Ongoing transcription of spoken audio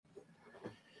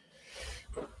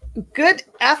Good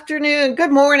afternoon,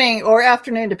 good morning, or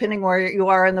afternoon, depending where you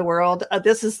are in the world.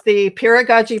 This is the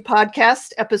Peeragogy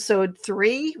Podcast, Episode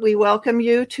 3. We welcome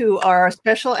you to our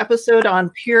special episode on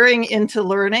peering into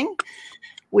learning.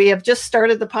 We have just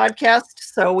started the podcast,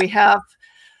 so we have,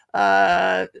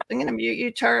 I'm going to mute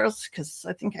you, Charles, because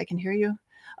I think I can hear you.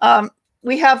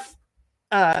 We have,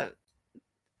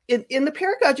 in the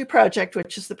Peeragogy Project,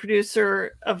 which is the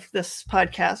producer of this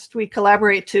podcast, we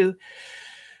collaborate to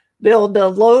build the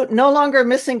no longer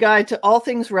missing guide to all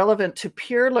things relevant to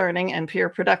peer learning and peer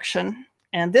production.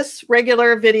 And this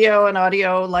regular video and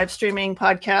audio live streaming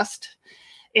podcast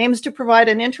aims to provide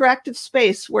an interactive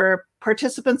space where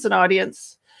participants and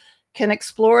audience can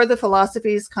explore the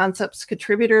philosophies, concepts,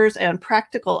 contributors, and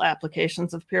practical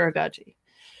applications of peeragogy.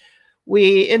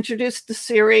 We introduced the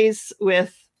series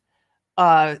with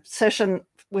a session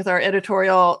with our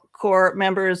editorial core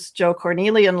members, Joe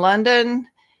Corneli in London.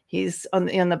 He's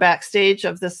in the backstage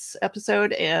of this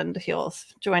episode, and he'll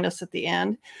join us at the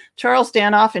end. Charles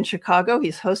Danoff in Chicago,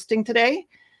 he's hosting today.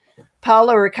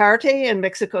 Paolo Ricarte in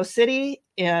Mexico City,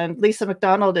 and Lisa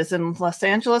McDonald is in Los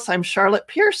Angeles. I'm Charlotte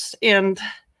Pierce, and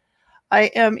I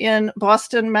am in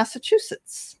Boston,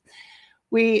 Massachusetts.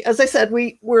 As I said,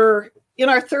 we're in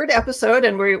our third episode,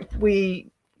 and we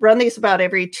run these about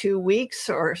every 2 weeks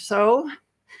or so.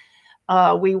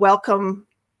 We welcome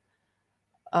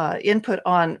input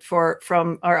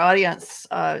from our audience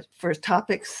for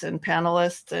topics and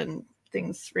panelists and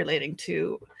things relating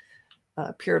to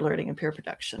peer learning and peer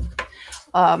production.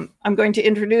 I'm going to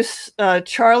introduce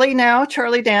Charlie now.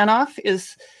 Charlie Danoff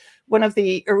is one of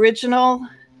the original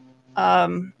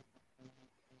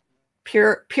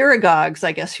peeragogues,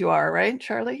 I guess you are, right,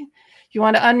 Charlie? You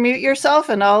want to unmute yourself,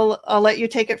 and I'll let you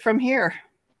take it from here.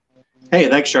 Hey,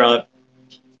 thanks, Charlotte.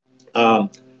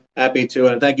 Happy to,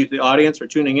 and thank you to the audience for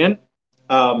tuning in.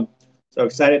 So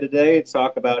excited today to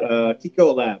talk about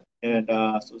Kiko Lab. And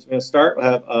so we're going to start. We'll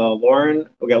have Lauren.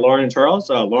 We got Lauren and Charles.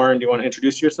 Lauren, do you want to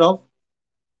introduce yourself?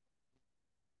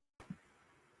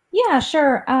 Yeah,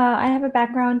 sure. I have a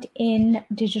background in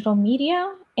digital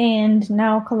media and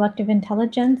now collective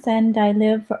intelligence, and I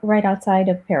live right outside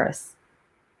of Paris.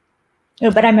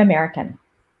 Oh, but I'm American.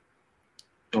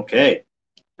 Okay.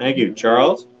 Thank you.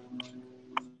 Charles?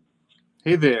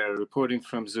 Hey there, reporting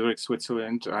from Zurich,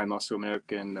 Switzerland. I'm also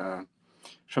American,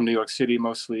 from New York City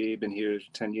mostly, been here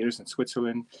 10 years in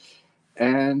Switzerland.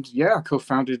 And yeah,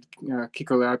 co-founded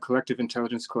Kiko Lab Collective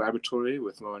Intelligence Collaboratory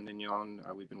with Lauren Mignon.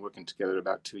 We've been working together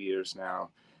about 2 years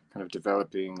now, kind of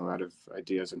developing a lot of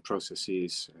ideas and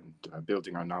processes and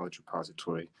building our knowledge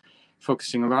repository,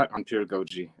 focusing a lot on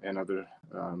peeragogy and other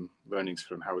learnings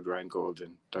from Howard Rheingold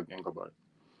and Doug Engelbart.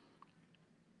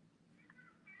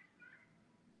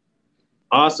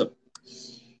 Awesome.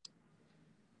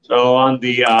 So on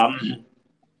the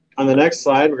next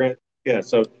slide, we're going to,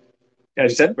 so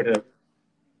as you said, we're going to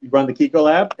run the Kiko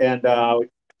Lab, and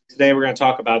today we're going to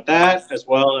talk about that as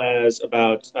well as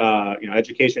about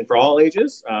education for all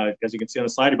ages. As you can see on the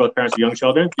slide, you're both parents of young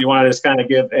children. If you want to just kind of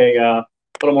give talk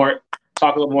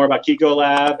a little more about Kiko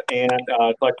Lab and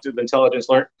Collective Intelligence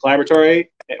Collaboratory,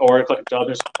 or Collective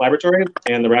Intelligence Collaboratory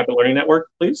and the Rapid Learning Network,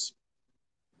 please.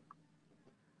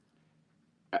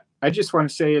 I just want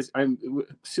to say I'm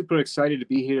super excited to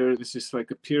be here. This is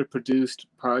like a peer-produced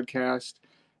podcast,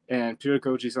 and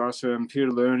peeragogy is awesome,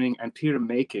 peer learning and peer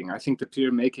making. I think the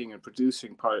peer making and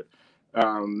producing part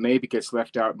maybe gets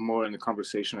left out more in the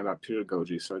conversation about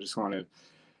peeragogy. So I just want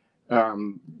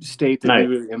to state that we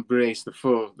really embrace the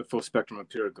full spectrum of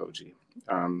peeragogy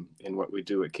in what we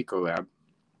do at Kiko Lab.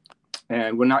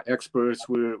 And we're not experts,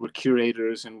 we're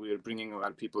curators, and we're bringing a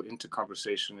lot of people into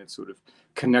conversation. It's sort of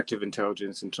connective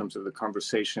intelligence in terms of the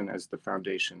conversation as the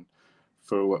foundation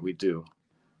for what we do.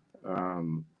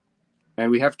 And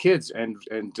we have kids, and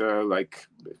like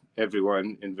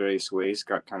everyone in various ways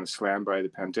got kind of slammed by the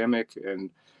pandemic, and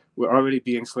we're already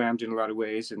being slammed in a lot of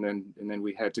ways. And then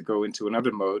we had to go into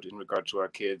another mode in regard to our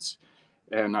kids,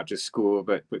 and not just school,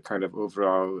 but kind of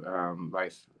overall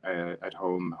life at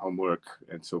home, homework,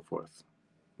 and so forth.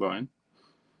 Lauren?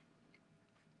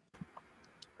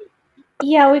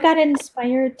 Yeah, we got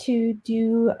inspired to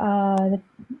do the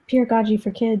peeragogy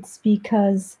for kids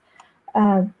because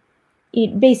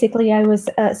basically I was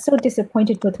so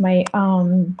disappointed with my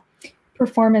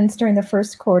performance during the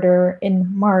first quarter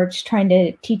in March, trying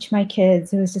to teach my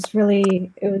kids. It was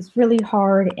really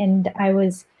hard, and I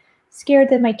was scared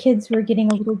that my kids were getting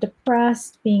a little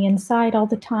depressed, being inside all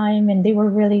the time, and they were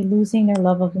really losing their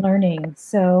love of learning.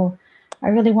 So I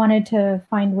really wanted to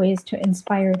find ways to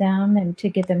inspire them and to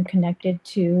get them connected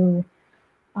to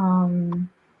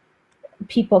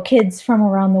kids from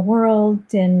around the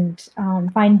world, and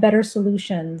find better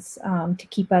solutions to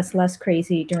keep us less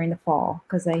crazy during the fall,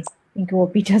 because I think it will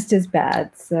be just as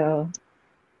bad. So,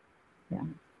 yeah.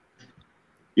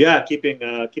 Yeah, keeping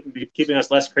us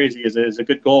less crazy is a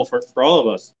good goal for all of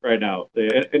us right now,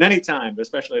 in any time, but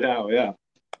especially now. Yeah.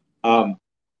 And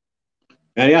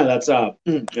yeah, that's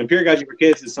and pedagogy for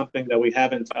kids is something that we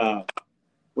haven't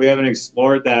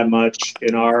explored that much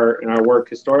in our work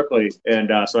historically,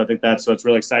 and so I think that's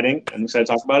really exciting. I'm excited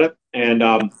to talk about it. And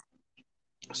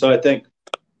so I think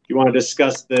you want to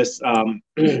discuss this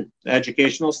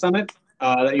educational summit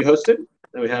that you hosted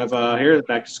that we have here,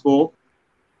 back to school.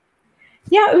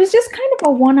 Yeah, it was just kind of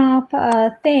a one-off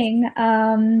thing.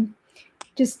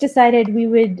 Just decided we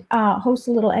would host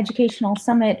a little educational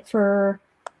summit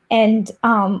and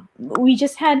we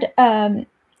just had, a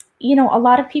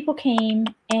lot of people came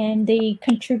and they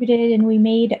contributed, and we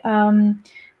made a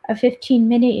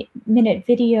 15-minute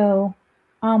video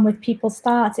with people's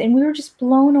thoughts, and we were just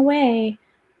blown away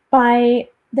by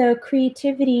the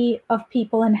creativity of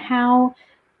people and how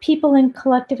people in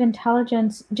collective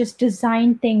intelligence just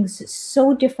design things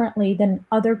so differently than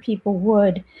other people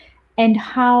would, and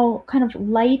how kind of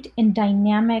light and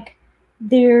dynamic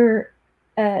their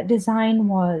design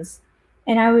was.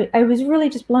 And I was really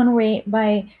just blown away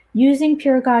by using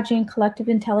pedagogy and collective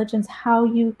intelligence, how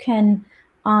you can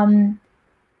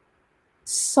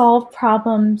solve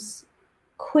problems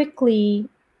quickly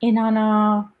and on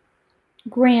a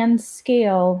grand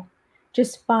scale,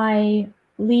 just by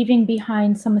leaving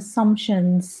behind some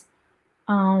assumptions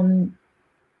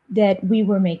that we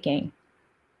were making.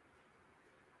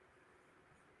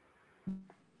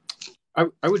 I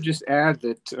would just add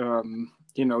that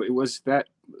it was that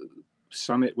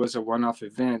summit was a one-off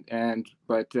event,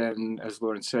 but then, as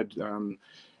Lauren said,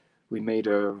 we made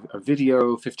a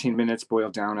video, 15 minutes,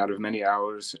 boiled down out of many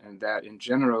hours, and that in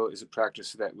general is a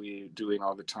practice that we're doing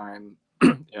all the time.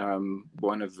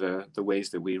 One of the ways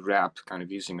that we wrap, kind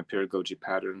of using a pedagogy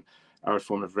pattern, our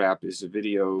form of wrap is a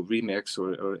video remix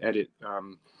or edit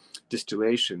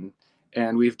distillation.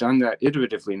 And we've done that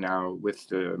iteratively now with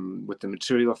the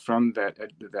material from that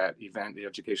event, the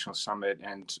educational summit,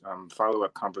 and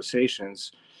follow-up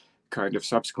conversations, kind of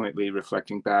subsequently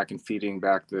reflecting back and feeding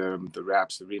back the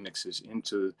wraps, the remixes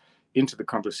into the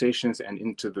conversations and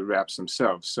into the wraps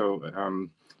themselves. So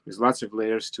there's lots of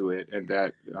layers to it, and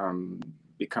that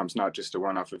becomes not just a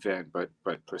one-off event, but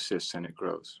persists and it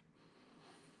grows.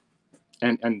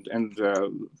 And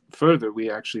further, we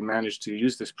actually managed to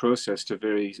use this process to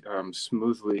very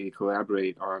smoothly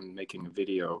collaborate on making a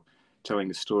video telling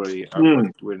the story of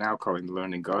what we're now calling the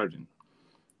Learning Garden.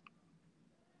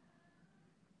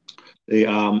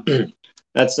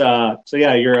 That's so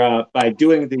yeah, you're by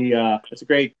doing it's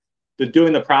great.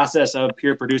 Doing the process of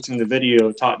peer producing the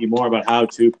video taught you more about how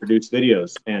to produce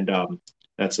videos, and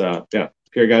that's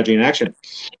pedagogy in action.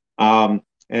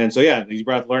 And so, yeah, you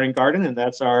brought up Learning Garden, and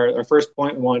that's our first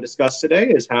point we want to discuss today,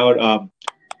 is how to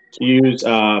use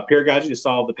pedagogy to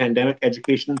solve the pandemic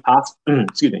education to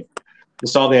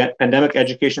solve the pandemic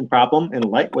education problem in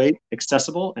lightweight,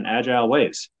 accessible, and agile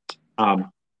ways.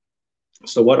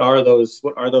 So what are those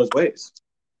ways?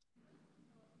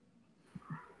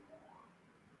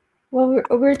 Well,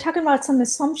 we're talking about some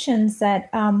assumptions that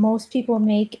most people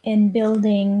make in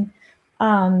building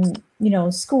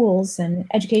schools and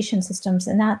education systems,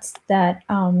 and that's that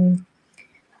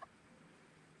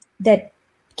that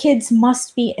kids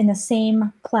must be in the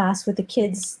same class with the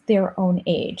kids their own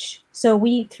age. So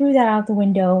we threw that out the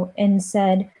window and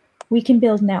said we can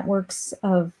build networks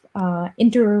of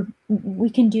we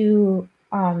can do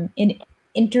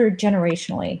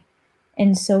intergenerationally.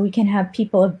 And so we can have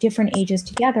people of different ages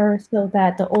together so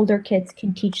that the older kids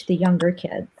can teach the younger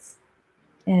kids.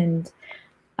 And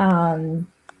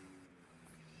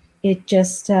it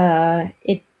just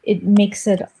it makes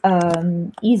it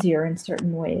easier in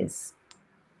certain ways.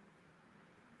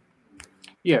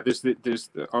 Yeah, there's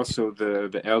also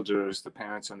the elders, the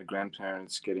parents and the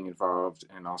grandparents getting involved,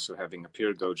 and also having a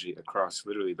pedagogy across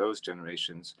literally those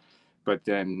generations. But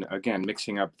then again,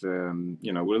 mixing up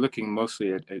we're looking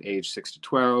mostly at age 6 to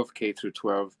 12, K through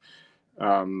 12.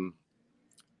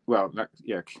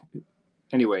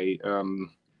 Anyway,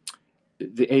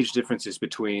 the age differences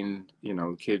between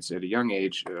kids at a young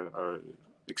age are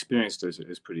experienced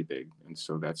as pretty big, and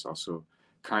so that's also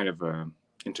kind of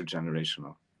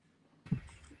intergenerational.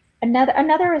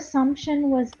 Another assumption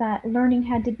was that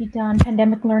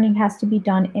pandemic learning has to be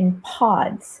done in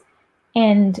pods.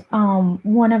 And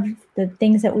one of the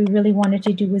things that we really wanted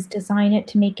to do was design it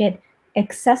to make it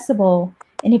accessible.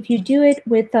 And if you do it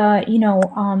with a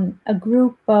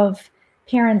group of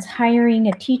parents hiring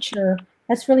a teacher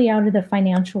that's really out of the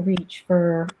financial reach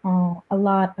for a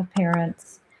lot of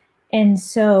parents. And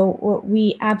so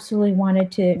we absolutely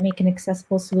wanted to make an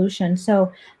accessible solution.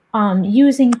 So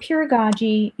using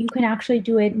Peeragogy, you can actually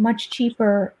do it much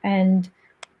cheaper and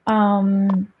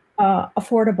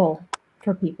affordable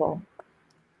for people.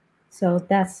 So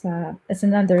that's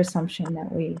another assumption that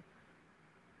we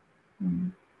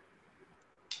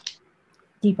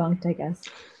debunked, I guess.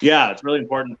 Yeah, it's really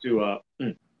important to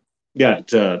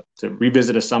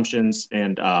revisit assumptions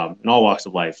and in all walks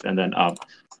of life, and then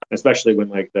especially when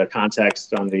like the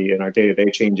context in our day-to-day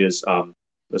changes.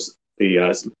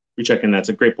 Rechecking, that's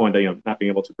a great point, that not being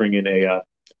able to bring in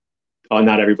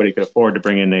not everybody could afford to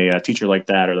bring in a teacher like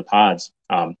that, or the pods,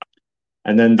 and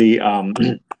then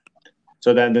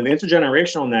so then the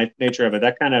intergenerational nature of it,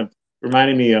 that kind of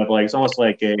reminded me of like, it's almost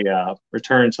like a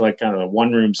return to like kind of a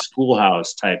one-room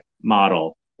schoolhouse type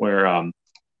model, where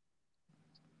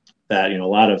that, a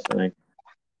lot of, I think,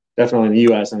 definitely in the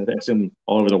U.S. and I assume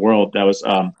all over the world, that was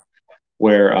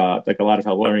where like a lot of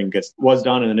how learning was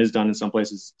done and is done in some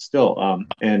places still.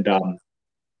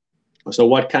 So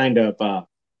what kind of,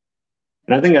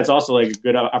 and I think that's also like a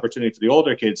good opportunity for the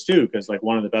older kids too, because like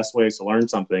one of the best ways to learn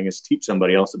something is to teach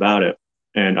somebody else about it.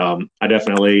 And I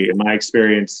definitely, in my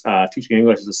experience, teaching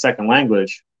English as a second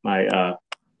language, I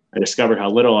discovered how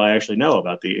little I actually know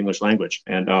about the English language.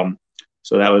 And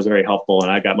so that was very helpful.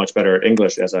 And I got much better at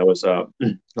English as I was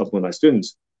helping with my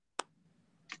students.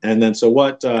 And then, so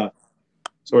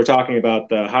we're talking about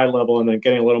the high level, and then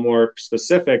getting a little more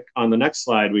specific on the next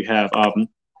slide. We have,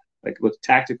 like with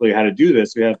tactically how to do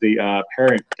this, we have the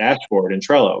parent dashboard in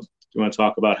Trello. Do you want to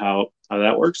talk about how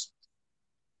that works?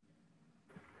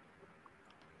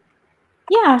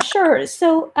 Yeah, sure.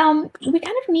 So we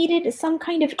kind of needed some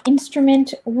kind of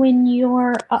instrument when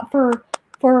you're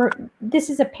for this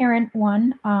is a parent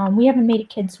one. We haven't made a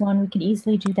kids one. We could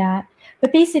easily do that.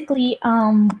 But basically,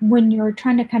 when you're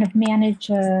trying to kind of manage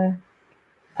the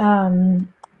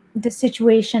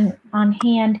situation on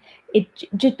hand, it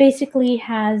just basically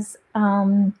has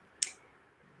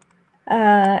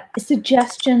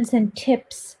suggestions and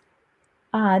tips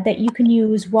that you can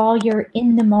use while you're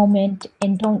in the moment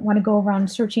and don't want to go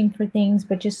around searching for things,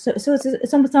 but just so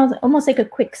it's almost like a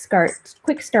quick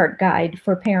start guide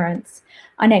for parents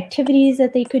on activities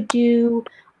that they could do,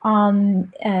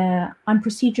 on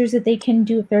procedures that they can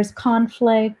do if there's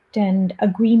conflict, and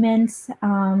agreements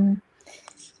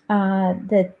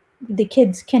that the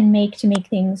kids can make to make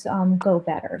things go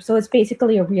better. So it's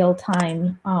basically a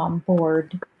real-time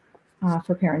board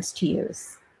for parents to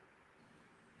use,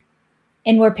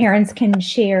 and where parents can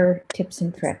share tips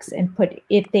and tricks and put,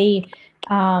 if they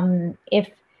if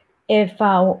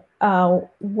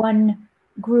one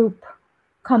group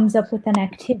comes up with an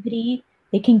activity,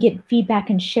 they can get feedback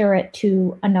and share it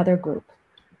to another group.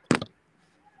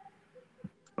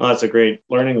 Well, that's a great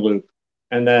learning loop.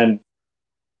 And then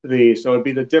so it'd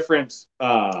be the difference.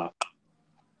 And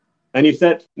you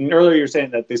said earlier, you're saying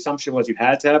that the assumption was you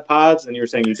had to have pods, and you're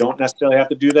saying you don't necessarily have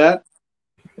to do that,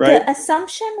 right? The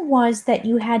assumption was that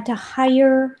you had to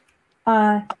hire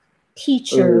a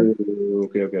teacher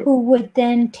who would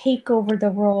then take over the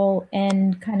role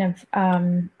and kind of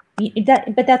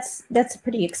that. But that's a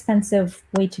pretty expensive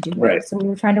way to do it. Right. So we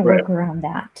were trying to work around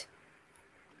that.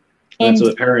 And so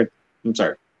the parent, I'm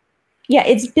sorry. Yeah,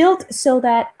 it's built so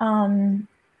that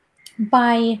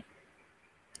by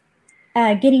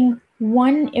getting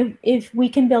one, if we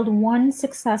can build one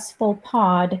successful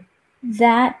pod,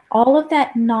 that all of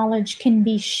that knowledge can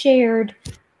be shared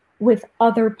with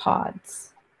other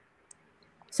pods.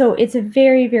 So it's a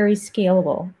very, very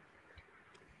scalable.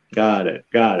 Got it.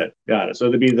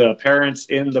 So to be the parents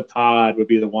in the pod would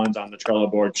be the ones on the Trello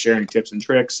board sharing tips and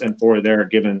tricks, and for their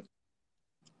given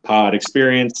pod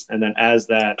experience. And then as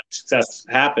that success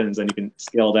happens, then you can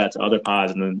scale that to other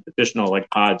pods, and then additional like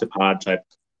pod to pod type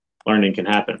learning can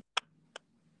happen.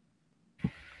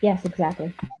 Yes,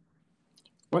 exactly.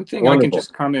 One thing I can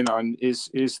just comment on is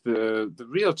the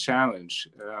real challenge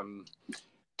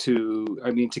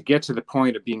to get to the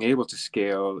point of being able to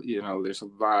scale. There's a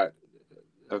lot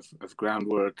of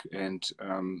groundwork and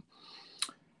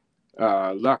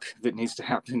luck that needs to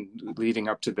happen leading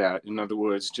up to that. In other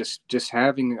words, just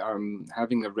having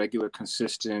a regular,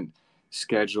 consistent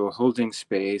schedule, holding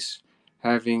space,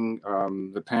 having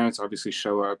the parents obviously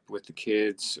show up with the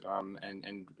kids,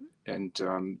 and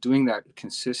doing that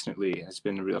consistently has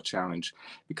been a real challenge,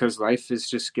 because life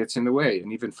just gets in the way.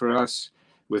 And even for us,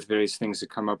 with various things that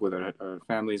come up with our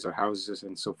families, our houses,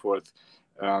 and so forth,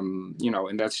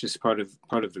 and that's just part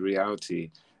of the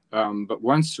reality.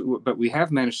 But we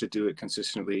have managed to do it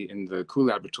consistently in the Cool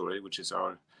Laboratory, which is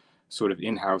our sort of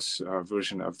in-house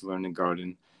version of the Learning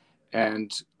Garden. And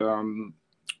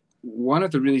one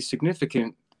of the really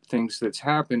significant things that's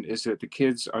happened is that the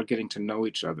kids are getting to know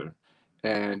each other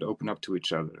and open up to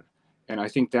each other. And I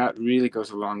think that really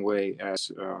goes a long way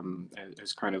as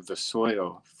kind of the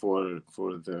soil for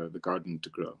the garden to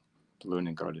grow, the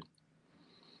Learning Garden.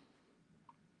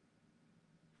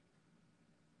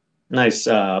 Nice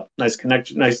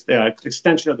connection, nice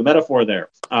extension of the metaphor there.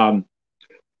 I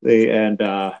want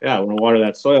to water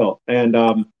that soil, and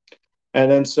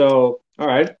then so all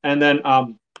right, and then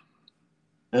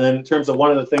in terms of one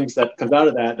of the things that comes out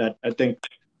of that I think,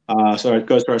 so it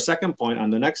goes to our second point on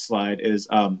the next slide is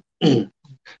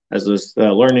as those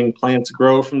learning plants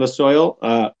grow from the soil,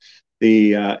 that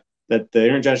the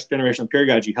intergenerational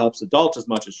pedagogy helps adults as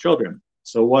much as children.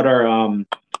 So what are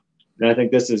and I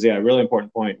think this is a really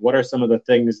important point. What are some of the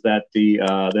things that the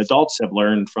adults have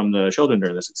learned from the children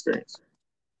during this experience?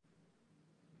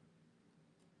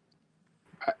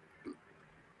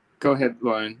 Go ahead,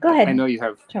 Lauren. Go ahead. I know you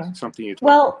have Sure. something you.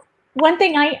 Well, one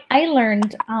thing I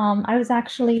learned, I was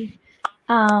actually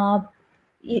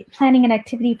planning an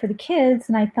activity for the kids,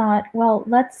 and I thought, well,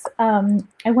 let's. I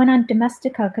went on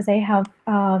Domestika because they have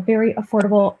very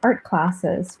affordable art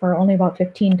classes for only about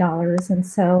 $15, and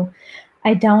so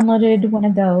I downloaded one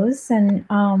of those, and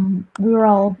we were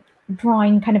all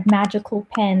drawing kind of magical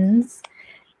pens.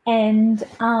 And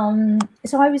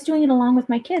so I was doing it along with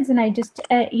my kids, and I just,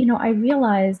 I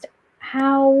realized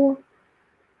how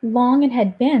long it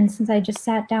had been since I just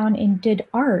sat down and did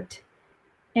art.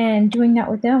 And doing that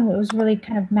with them, it was really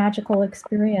kind of magical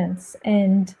experience.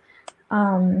 And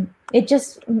it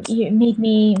just made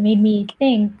me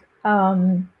think,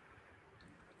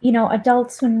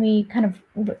 adults, when we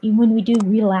do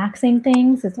relaxing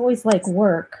things, it's always like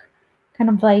work. Kind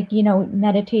of like,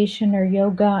 meditation or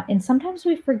yoga. And sometimes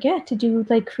we forget to do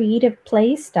like creative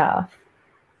play stuff.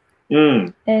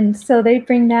 And so they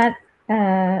bring that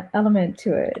element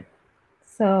to it.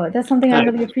 So that's something I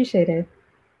really appreciated.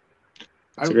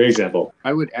 That's a great example.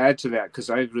 I would add to that because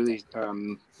I really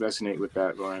resonate with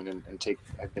that, Lauren, and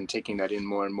I've been taking that in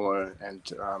more and more,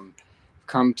 and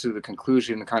come to the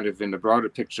conclusion, kind of in the broader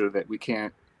picture, that we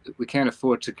can't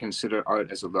afford to consider art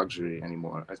as a luxury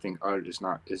anymore. I think art is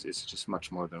just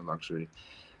much more than a luxury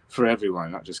for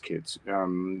everyone, not just kids.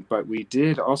 But we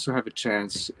did also have a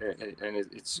chance, and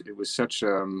it was such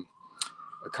a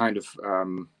kind of.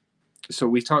 So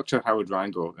we talked to Howard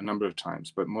Rheingold a number of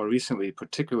times, but more recently, in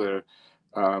particular,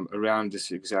 around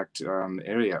this exact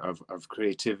area of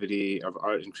creativity, of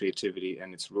art and creativity,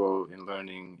 and its role in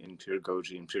learning in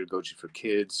pedagogy and pedagogy for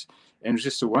kids. And it was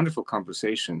just a wonderful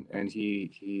conversation. And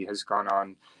he has gone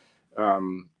on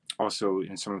also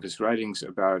in some of his writings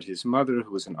about his mother,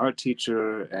 who was an art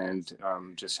teacher, and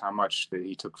just how much that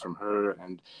he took from her.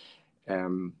 And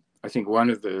I think one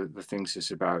of the things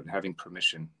is about having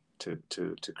permission to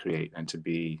create and to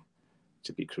be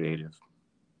creative.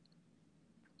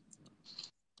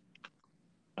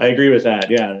 I agree with that.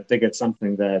 Yeah, I think it's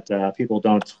something that people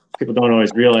don't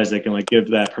always realize they can like give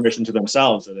that permission to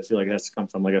themselves, and they feel like it has to come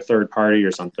from like a third party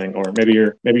or something, or maybe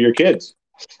your kids.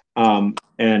 So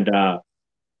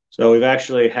we've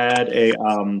actually had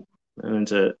we've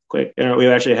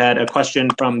actually had a question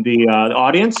from the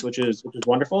audience, which is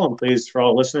wonderful, and please, for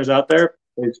all listeners out there,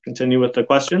 please continue with the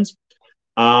questions.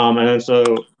 And then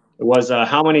so it was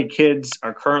how many kids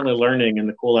are currently learning in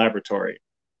the Cool Laboratory?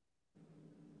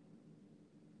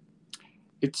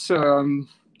 It's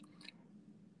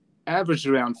average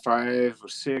around 5 or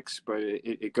 6, but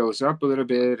it goes up a little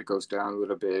bit, it goes down a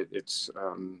little bit. It's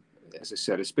as I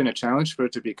said, it's been a challenge for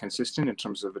it to be consistent in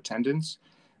terms of attendance.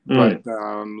 But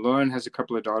Lauren has a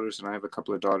couple of daughters, and I have a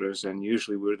couple of daughters, and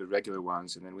usually we're the regular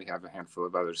ones, and then we have a handful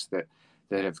of others that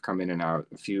have come in and out.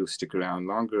 A few stick around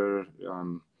longer.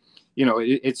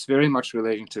 It's very much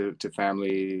relating to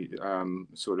family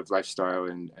sort of lifestyle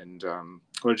and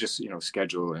or just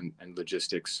schedule and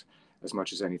logistics as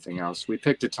much as anything else. We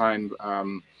picked a time,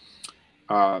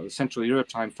 Central Europe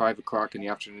time, 5 o'clock in the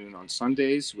afternoon on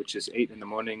Sundays, which is 8 in the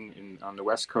morning on the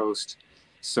West Coast.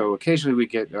 So occasionally we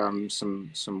get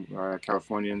some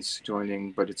Californians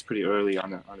joining, but it's pretty early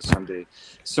on a Sunday.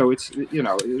 So it's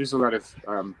there's a lot of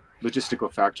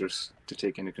logistical factors to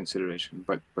take into consideration.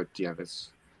 But yeah,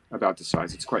 that's about the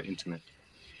size. It's quite intimate.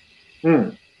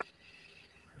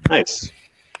 Nice.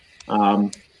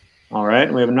 All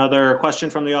right. We have another question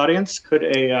from the audience. Could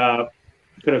a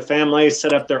family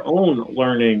set up their own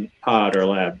learning pod or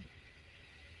lab?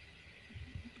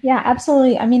 Yeah,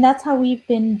 absolutely. I mean, that's how we've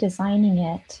been designing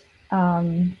it.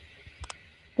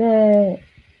 The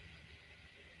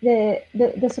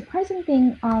surprising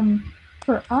thing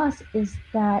for us is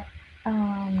that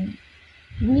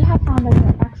we have found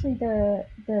that actually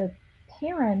the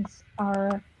parents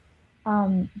are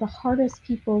the hardest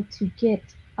people to get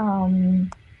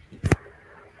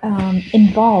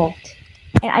involved.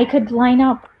 And I could line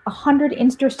up 100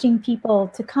 interesting people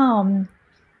to come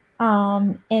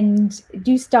and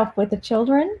do stuff with the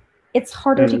children. It's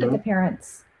harder to get the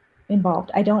parents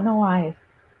involved. I don't know why.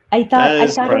 I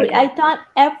thought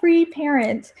every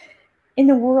parent in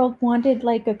the world wanted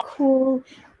like a cool,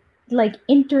 like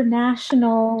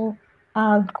international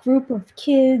group of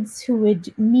kids who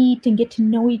would meet and get to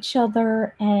know each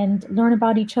other and learn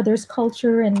about each other's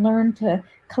culture and learn to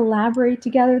collaborate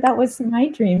together. That was my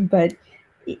dream, but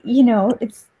you know,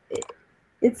 it's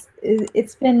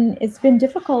been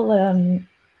difficult,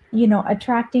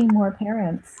 attracting more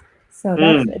parents. So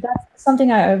that's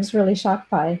something I was really shocked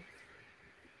by.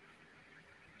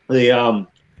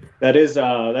 That is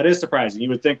surprising. You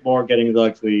would think more getting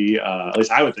like at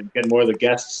least I would think getting more of the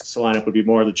guests to line up would be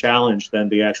more of the challenge than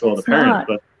the actual the parents.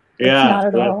 But yeah, not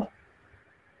at all.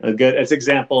 A good. It's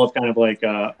example of kind of like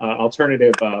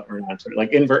alternative or not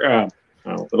like invert.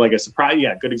 Like a surprise.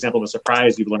 Yeah, good example of a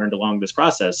surprise you've learned along this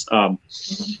process. And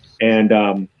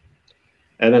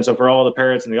then so for all the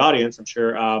parents in the audience, I'm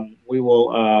sure we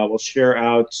will we'll share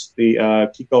out the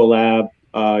Kiko Lab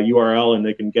URL, and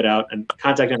they can get out and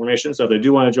contact information. So if they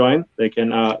do want to join, they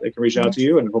can reach out to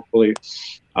you, and hopefully,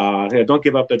 don't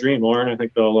give up the dream, Lauren. I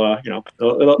think they'll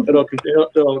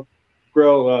it'll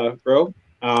grow.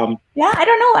 Yeah, I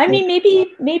don't know. I mean,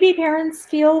 maybe parents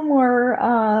feel more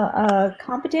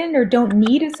competent or don't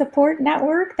need a support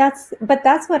network. That's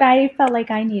what I felt like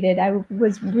I needed. I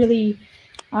was really,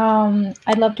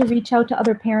 I'd love to reach out to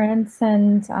other parents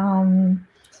and,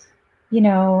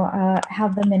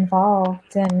 have them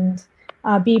involved and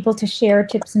be able to share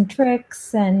tips and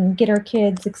tricks and get our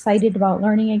kids excited about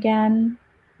learning again.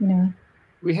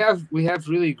 We have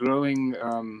really growing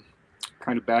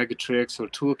kind of bag of tricks or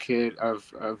toolkit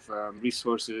of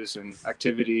resources and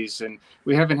activities, and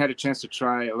we haven't had a chance to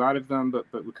try a lot of them, but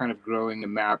we're kind of growing the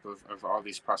map of all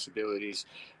these possibilities.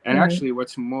 And actually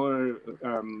what's more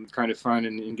kind of fun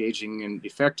and engaging and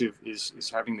effective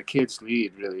is having the kids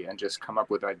lead really and just come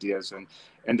up with ideas, and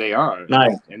they are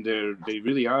nice. And they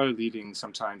really are leading.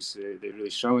 Sometimes they're really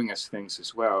showing us things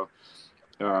as well,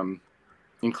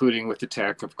 including with the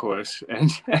tech, of course.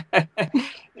 And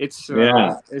it's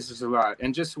this is a lot.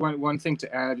 And just one thing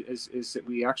to add is that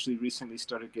we actually recently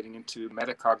started getting into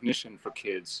metacognition for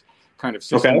kids, kind of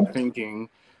system thinking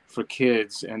for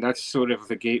kids, and that's sort of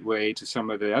the gateway to some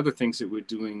of the other things that we're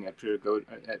doing at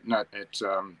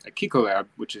Kiko Lab,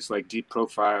 which is like deep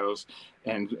profiles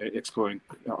and exploring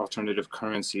alternative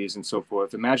currencies and so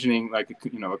forth, imagining like a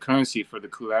currency for the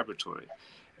collaboratory.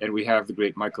 And we have the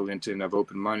great Michael Linton of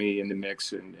Open Money in the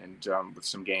mix, and with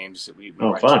some games that we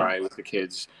might try with the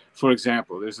kids. For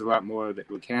example, there's a lot more that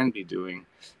we can be doing,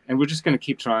 and we're just going to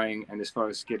keep trying. And as far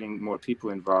as getting more people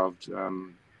involved,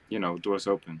 doors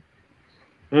open.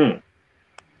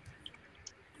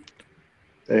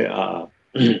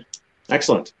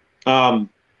 Excellent. And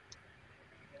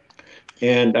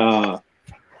I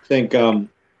think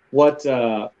what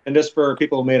and just for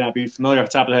people who may not be familiar off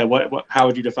the top of the head, how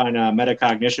would you define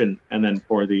metacognition, and then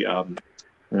for the and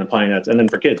applying that, and then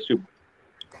for kids too?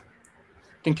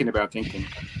 Thinking about thinking.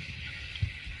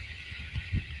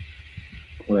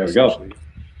 Well, there we go.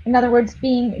 In other words,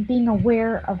 being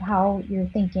aware of how you're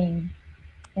thinking,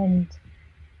 and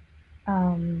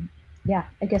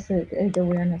I guess the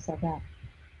awareness of that.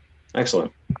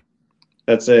 Excellent.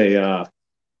 That's a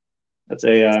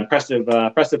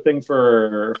impressive thing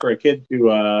for a kid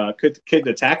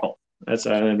to tackle. That's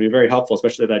it'd be very helpful,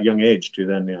 especially at that young age, to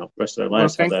then rest of their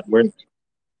lives have that awareness.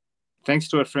 Thanks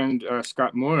to our friend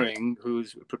Scott Mooring,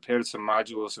 who's prepared some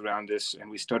modules around this,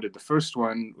 and we started the first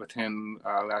one with him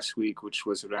last week, which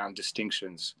was around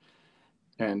distinctions.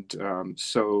 And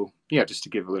just to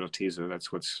give a little teaser,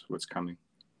 that's what's coming.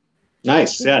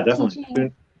 Nice, yeah,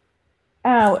 definitely.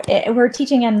 We're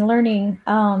teaching and learning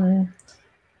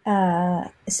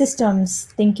systems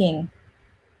thinking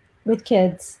with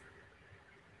kids.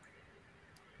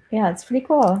 Yeah, it's pretty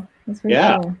cool. It's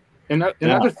really cool.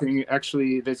 Another thing,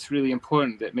 actually, that's really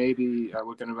important that maybe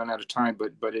we're going to run out of time,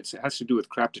 but it has to do with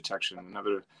crap detection.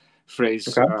 Another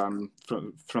phrase from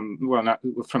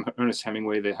Ernest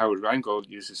Hemingway that Howard Rheingold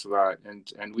uses a lot,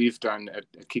 and we've done at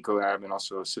Kiko Lab and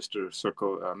also Sister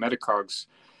Circle Metacogs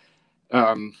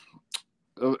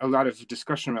a lot of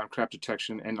discussion around crap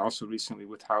detection, and also recently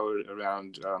with Howard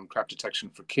around crap detection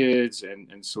for kids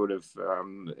and sort of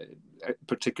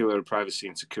particular privacy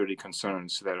and security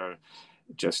concerns that are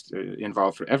just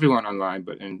involved for everyone online,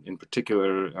 but in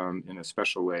particular in a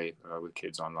special way with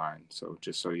kids online. So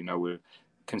just so you know, we're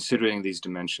considering these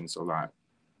dimensions a lot.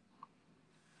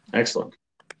 Excellent.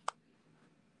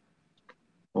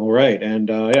 All right, and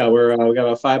we got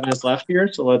about 5 minutes left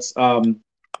here, so let's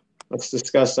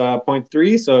discuss point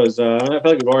 3. So I feel like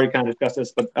we've already kind of discussed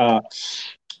this,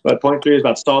 but point 3 is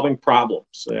about solving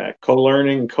problems,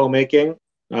 co-learning, co-making,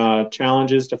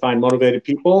 challenges to find motivated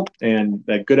people, and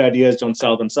that good ideas don't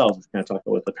sell themselves. We're kind of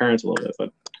talking with the parents a little bit,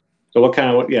 but so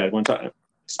want to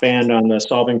expand on the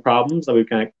solving problems that we've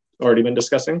kind of already been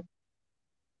discussing?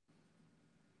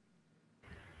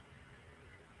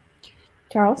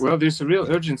 Charles? Well, there's a real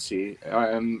urgency.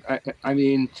 I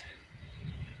mean,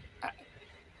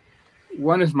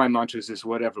 one of my mantras is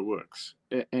whatever works.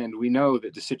 And we know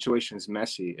that the situation is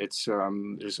messy. It's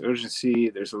there's urgency.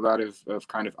 There's a lot of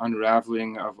kind of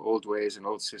unraveling of old ways and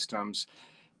old systems.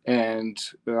 And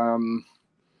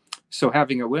so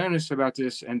having awareness about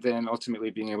this and then ultimately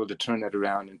being able to turn that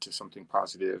around into something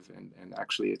positive. And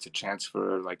actually it's a chance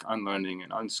for like unlearning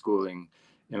and unschooling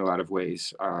in a lot of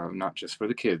ways, not just for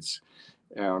the kids.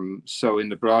 So in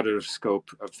the broader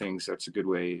scope of things, that's a good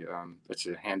way. That's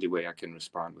a handy way I can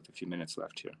respond with a few minutes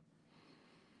left here.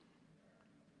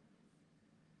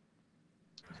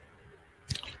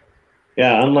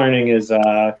 Yeah, unlearning is.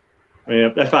 Unlearning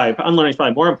is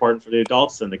probably more important for the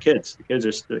adults than the kids. The kids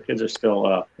are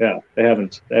still. They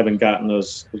haven't gotten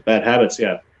those bad habits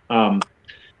yet.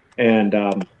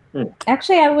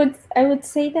 Actually, I would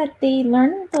say that they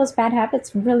learn those bad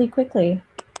habits really quickly.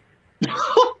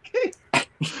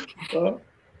 Okay.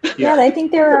 Yeah, I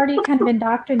think they're already kind of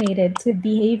indoctrinated to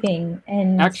behaving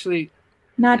and actually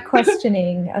not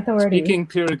questioning authority. Speaking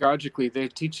pedagogically, they're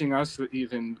teaching us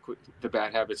even the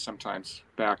bad habits sometimes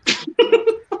back.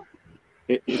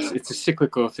 It's a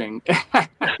cyclical thing.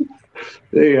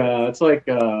 It's like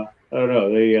I don't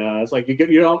know. It's like you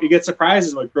get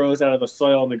surprises what grows out of the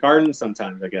soil in the garden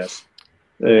sometimes. I guess.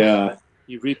 You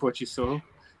reap what you sow.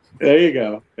 There you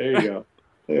go. Yeah.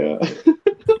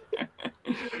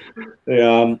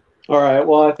 Yeah. All right.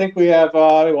 Well, I think we have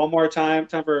one more time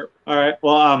for. All right.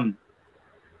 Well,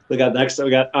 we got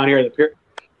on here the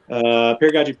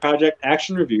Peeragogy Project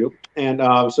Action Review, and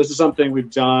so this is something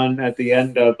we've done at the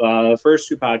end of the first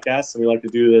 2 podcasts, and we like to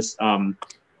do this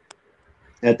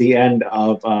at the end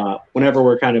of whenever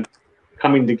we're kind of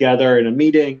coming together in a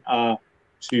meeting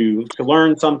to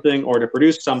learn something or to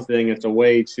produce something. It's a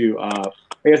way to I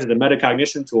guess it's a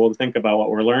metacognition tool to think about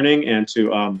what we're learning and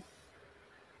to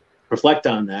reflect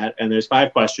on that. And there's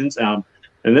 5 questions. And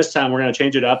this time we're going to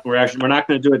change it up. We're not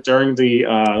going to do it during the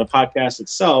podcast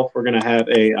itself. We're going to have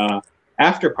a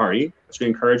after party, which we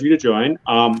encourage you to join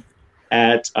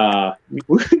at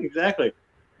exactly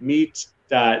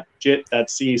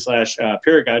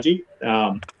meet.jit.c/peeragogy.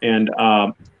 And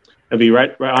it'll be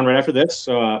right on after this.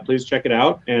 So please check it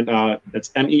out. And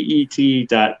that's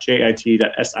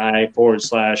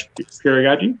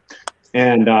meet.jit.si/peeragogy.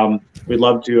 And we'd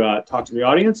love to talk to the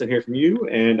audience and hear from you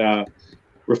and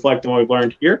reflect on what we've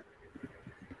learned here.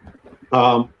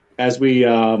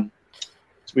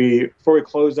 Before we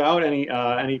close out,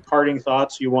 any parting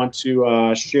thoughts you want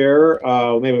to share?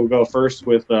 Maybe we'll go first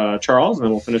with Charles, and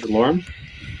then we'll finish with Lauren.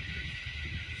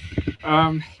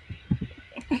 I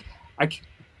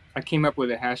came up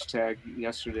with a hashtag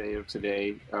yesterday or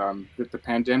today that the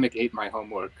pandemic ate my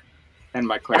homework and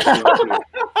my classroom too.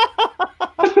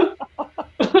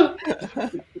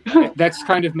 That's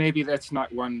kind of that's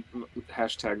not one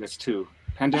hashtag, that's 2.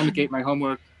 Pandemic ate my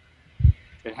homework,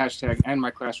 and hashtag and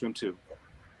my classroom too.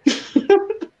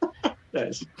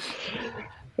 Nice.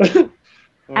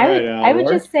 I would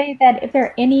just say that if there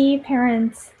are any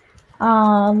parents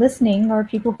listening or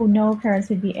people who know parents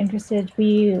would be interested,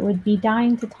 we would be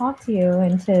dying to talk to you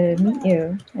and to meet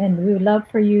you, and we would love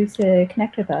for you to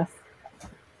connect with us.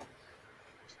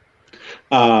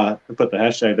 Put the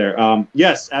hashtag there.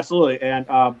 Yes, absolutely. And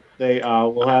they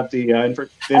will have the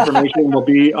information will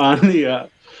be on the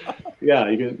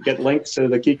you can get links to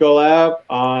the Kiko Lab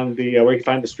on the where you can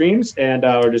find the streams, and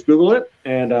or just Google it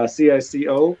and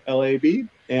CICOLAB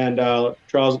and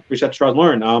Charles, reach out to Charles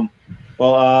Lauren.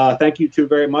 Well, thank you 2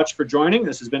 very much for joining.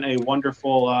 This has been a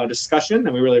wonderful discussion,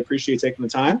 and we really appreciate taking the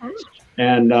time.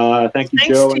 And thank you,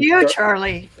 Thanks Joe. Thanks to you,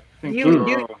 Charlie.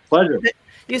 You pleasure.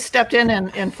 You stepped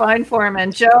in fine form,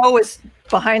 and Joe was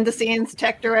behind the scenes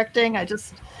tech directing.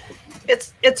 It's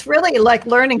really like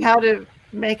learning how to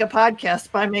make a podcast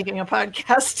by making a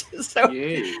podcast. So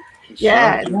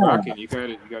yeah, rocking. You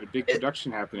got a big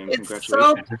production happening.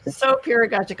 Congratulations. So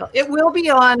pedagogical. It will be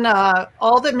on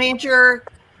all the major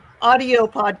audio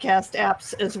podcast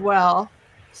apps as well.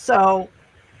 So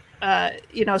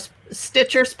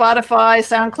Stitcher, Spotify,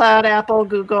 SoundCloud, Apple,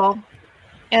 Google.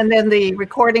 And then the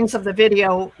recordings of the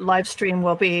video live stream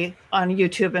will be on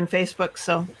YouTube and Facebook.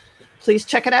 So please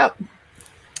check it out.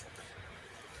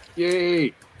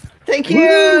 Yay. Thank you.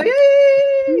 Yay.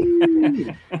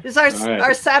 This is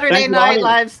our Saturday night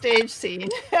live stage scene.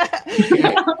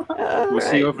 We'll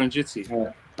see you over in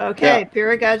Jitsi. Okay,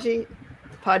 Peeragogy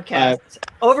podcast.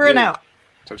 Over and out.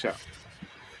 Ciao, ciao.